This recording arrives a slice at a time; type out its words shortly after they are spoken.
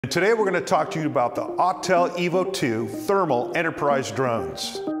And today we're going to talk to you about the Autel EVO 2 Thermal Enterprise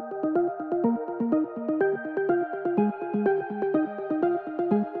drones.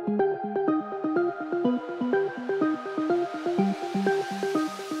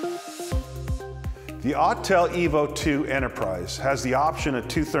 The Autel EVO 2 Enterprise has the option of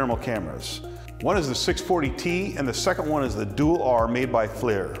two thermal cameras. One is the 640T and the second one is the Dual R made by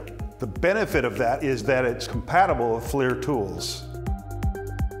FLIR. The benefit of that is that it's compatible with FLIR tools.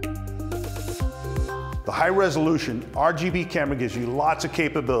 The high-resolution RGB camera gives you lots of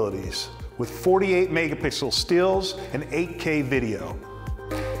capabilities with 48 megapixel stills and 8K video.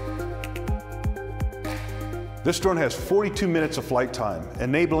 This drone has 42 minutes of flight time,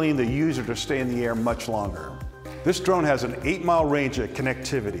 enabling the user to stay in the air much longer. This drone has an 8-mile range of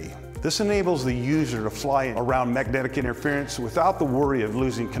connectivity. This enables the user to fly around magnetic interference without the worry of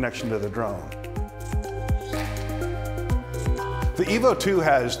losing connection to the drone. The EVO 2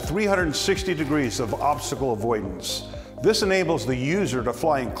 has 360 degrees of obstacle avoidance. This enables the user to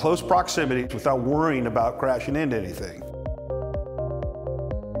fly in close proximity without worrying about crashing into anything.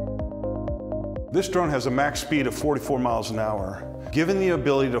 This drone has a max speed of 44 miles an hour, giving the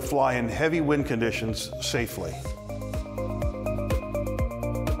ability to fly in heavy wind conditions safely.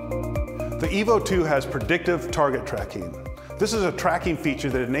 The EVO 2 has predictive target tracking. This is a tracking feature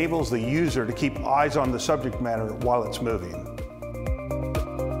that enables the user to keep eyes on the subject matter while it's moving.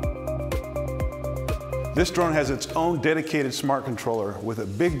 This drone has its own dedicated smart controller with a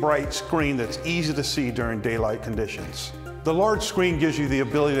big bright screen that's easy to see during daylight conditions. The large screen gives you the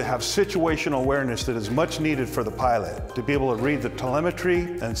ability to have situational awareness that is much needed for the pilot, to be able to read the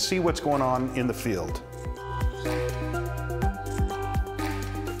telemetry and see what's going on in the field.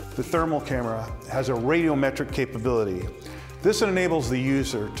 The thermal camera has a radiometric capability. This enables the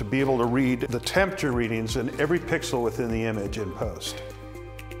user to be able to read the temperature readings in every pixel within the image in post.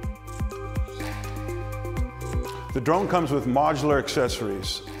 The drone comes with modular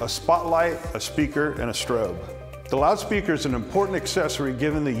accessories, a spotlight, a speaker, and a strobe. The loudspeaker is an important accessory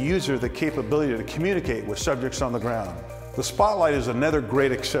giving the user the capability to communicate with subjects on the ground. The spotlight is another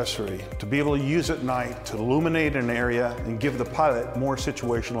great accessory to be able to use at night to illuminate an area and give the pilot more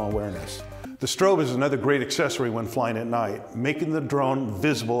situational awareness. The strobe is another great accessory when flying at night, making the drone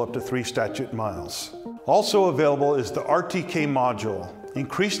visible up to 3 statute miles. Also available is the RTK module,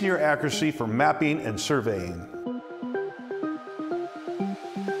 increasing your accuracy for mapping and surveying.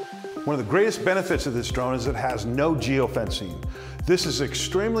 One of the greatest benefits of this drone is it has no geofencing. This is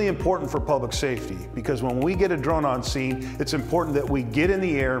extremely important for public safety because when we get a drone on scene, it's important that we get in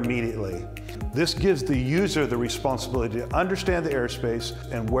the air immediately. This gives the user the responsibility to understand the airspace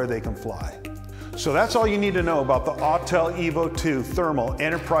and where they can fly. So that's all you need to know about the Autel EVO 2 Thermal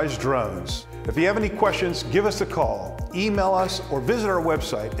Enterprise drones. If you have any questions, give us a call, email us, or visit our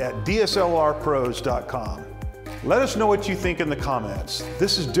website at DSLRPros.com. Let us know what you think in the comments.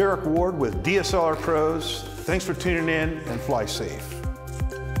 This is Derek Ward with DSLR Pros. Thanks for tuning in and fly safe.